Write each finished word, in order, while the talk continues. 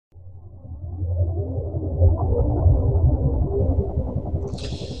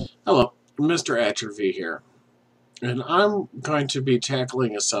Mr. Atrophy here, and I'm going to be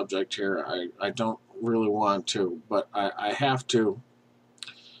tackling a subject here. I don't really want to, but I have to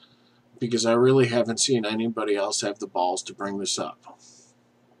because I really haven't seen anybody else have the balls to bring this up.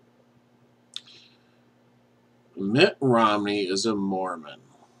 Mitt Romney is a Mormon.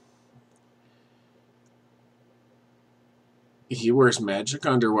 He wears magic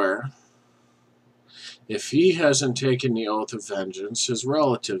underwear. If he hasn't taken the oath of vengeance, his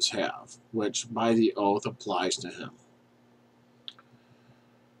relatives have, which by the oath applies to him.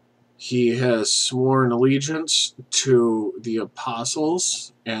 He has sworn allegiance to the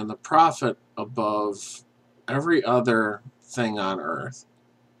apostles and the prophet above every other thing on earth.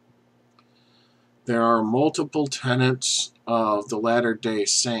 There are multiple tenets of the Latter-day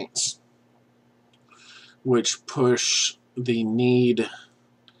Saints which push the need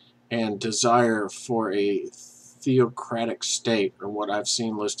and desire for a theocratic state, or what I've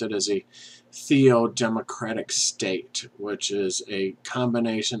seen listed as a theo-democratic state, which is a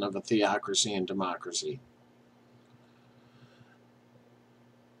combination of a theocracy and democracy.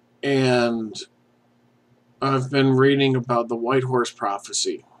 And I've been reading about the White Horse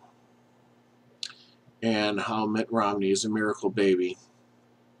Prophecy and how Mitt Romney is a miracle baby.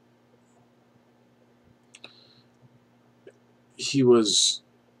 He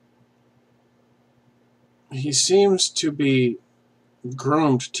seems to be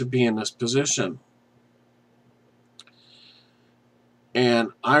groomed to be in this position. And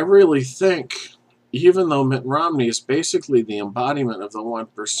I really think, even though Mitt Romney is basically the embodiment of the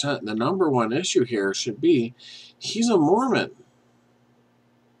 1%, the number one issue here should be he's a Mormon.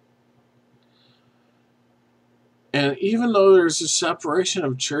 And even though there's a separation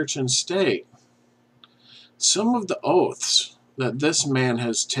of church and state, some of the oaths that this man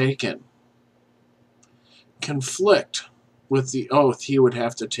has taken conflict with the oath he would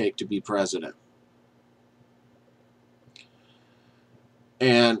have to take to be president.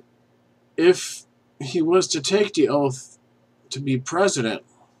 And if he was to take the oath to be president,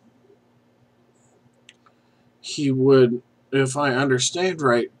 he would, if I understand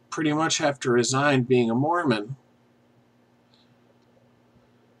right, pretty much have to resign being a Mormon,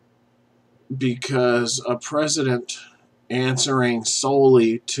 because a president answering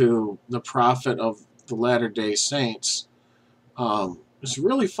solely to the prophet of the Latter-day Saints is a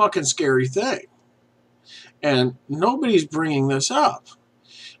really fucking scary thing. And nobody's bringing this up.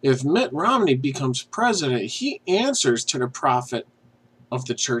 If Mitt Romney becomes president, he answers to the prophet of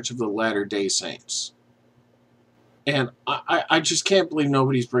the Church of the Latter-day Saints. And I just can't believe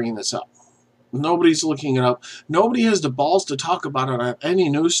nobody's bringing this up. Nobody's looking it up. Nobody has the balls to talk about it on any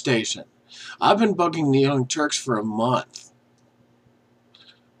news station. I've been bugging the Young Turks for a month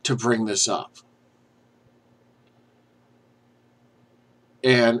to bring this up.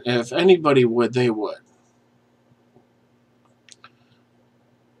 And if anybody would, they would.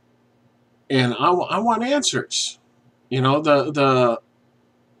 And I want answers. You know, the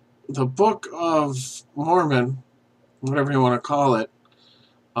Book of Mormon, whatever you want to call it,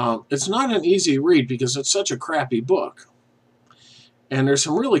 it's not an easy read because it's such a crappy book. And there's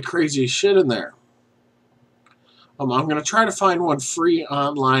some really crazy shit in there. I'm going to try to find one free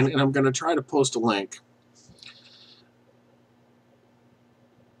online, and I'm going to try to post a link.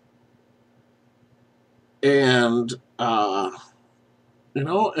 And, you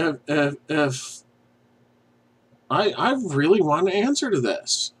know, if I really want an answer to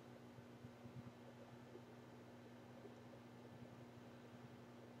this.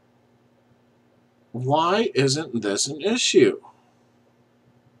 Why isn't this an issue?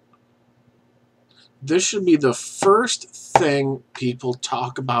 This should be the first thing people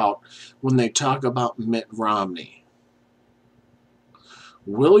talk about when they talk about Mitt Romney.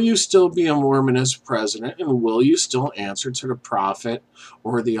 Will you still be a Mormon as president, and will you still answer to the prophet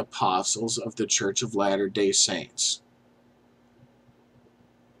or the apostles of the Church of Latter-day Saints?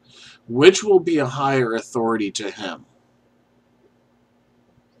 Which will be a higher authority to him?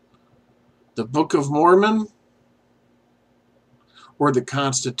 The Book of Mormon or the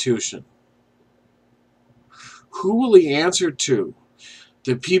Constitution? Who will he answer to?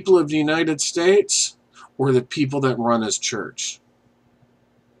 The people of the United States or the people that run his church?